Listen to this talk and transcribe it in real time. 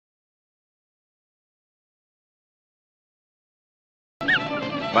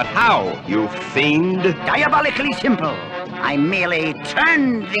But how, you fiend? Diabolically simple. I merely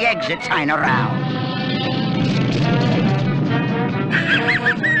turned the exit sign around.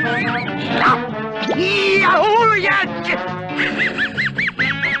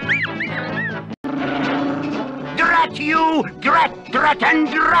 Drat you! Drat, drat, and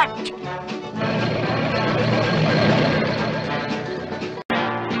drat!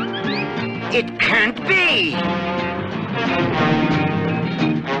 It can't be!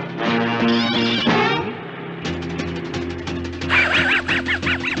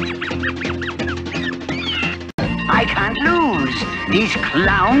 I can't lose. These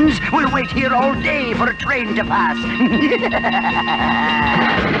clowns will wait here all day for a train to pass.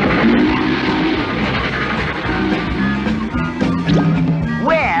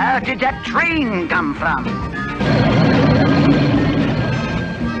 Where did that train come from?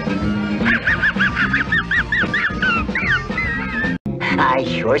 I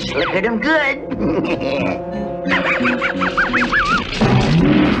sure slickered him good.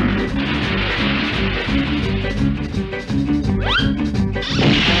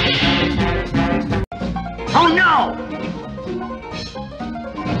 Oh no!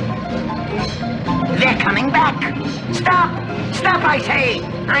 They're coming back! Stop! Stop, I say!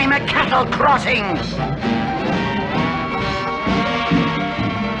 I'm a cattle crossing!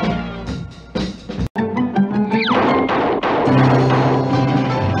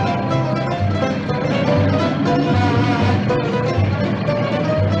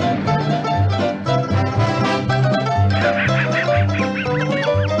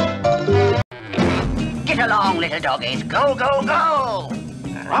 Get along, little doggies. Go, go, go!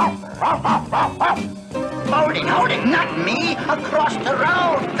 Holding, holding, not me! Across the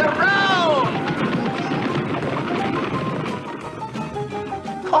road! The road!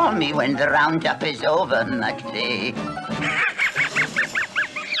 Call me when the roundup is over, Mugsy.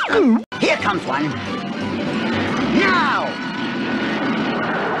 Here comes one. Now!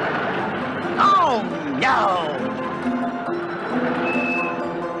 Oh, no!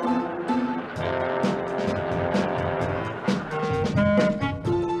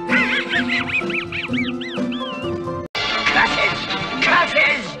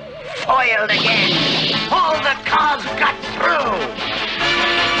 Foiled again. All the cars got through.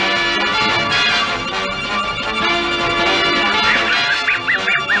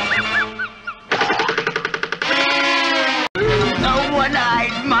 A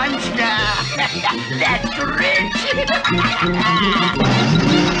one-eyed monster. That's rich.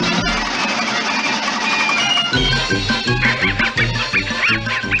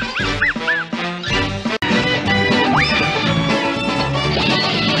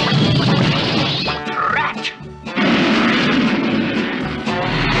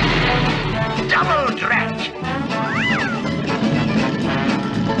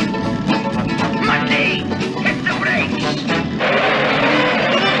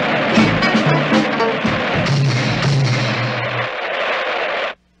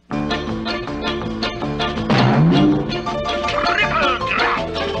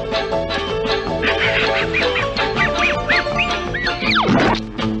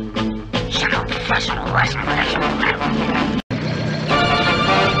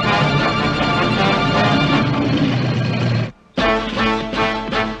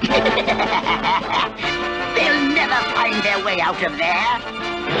 They'll never find their way out of there.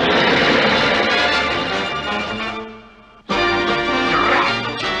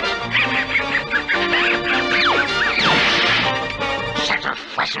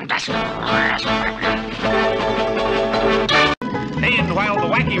 And while the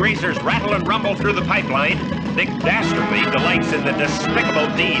Wacky Racers rattle and rumble through the pipeline, Dick Dastardly delights in the despicable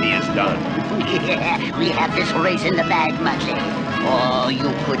deed he has done. Yeah, we have this race in the bag, Mugsy. Or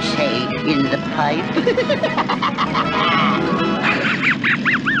you could say, in the pipe.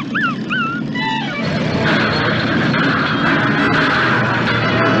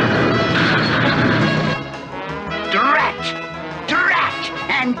 Drat! Drat!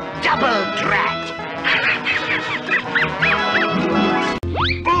 And double drat!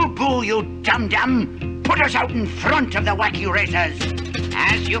 Boo-boo, you dum-dum! Put us out in front of the Wacky Racers!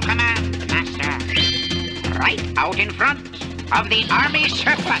 As you command, Master. Right out in front of the Army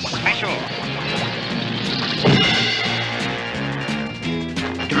Surplus Special.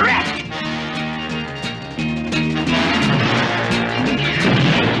 Drat!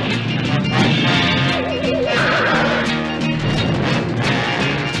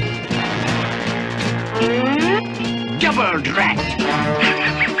 Double drat!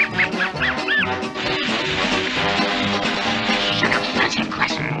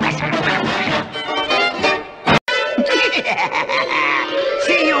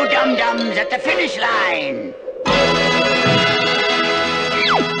 See at the finish line.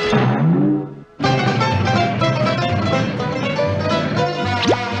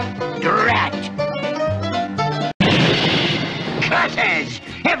 Drat! Curses!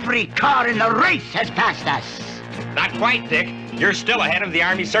 Every car in the race has passed us. Not quite, Dick. You're still ahead of the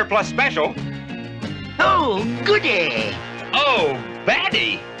Army Surplus Special. Oh, goody! Oh,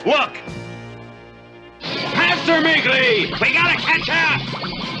 baddie! Look! Faster, Meekly! We gotta catch up!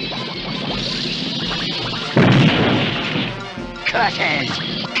 Curses!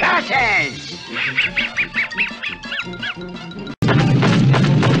 Curses!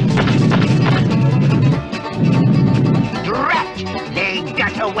 Drat! They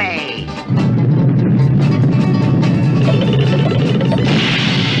got away!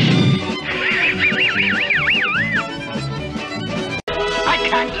 I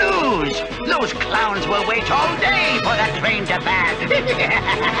can't lose! Those clowns will wait all day for that train to pass!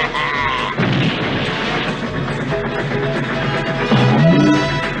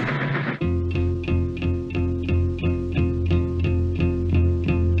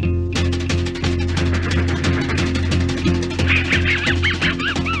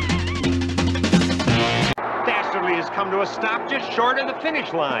 Dastardly has come to a stop just short of the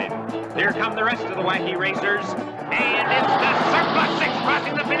finish line. Here come the rest of the Wacky Racers. And it's the Surplus 6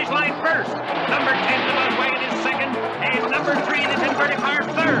 crossing the finish line first. Number 10, the Mudwagon, is second. And number 3, the converted car,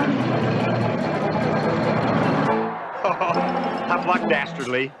 third. Oh, tough luck,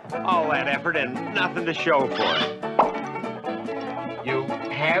 Dastardly. All that effort and nothing to show for it. You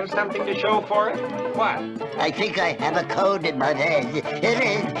have something to show for it? What? I think I have a code in my head. It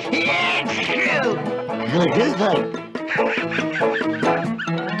is x264.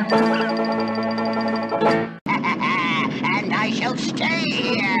 And I shall stay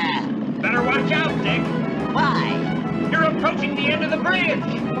here. Better watch out, Dick. Why? You're approaching the end of the bridge.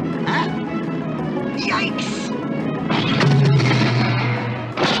 Huh? Yikes!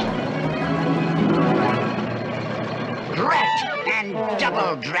 Drat and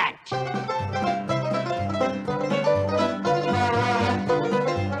double drat.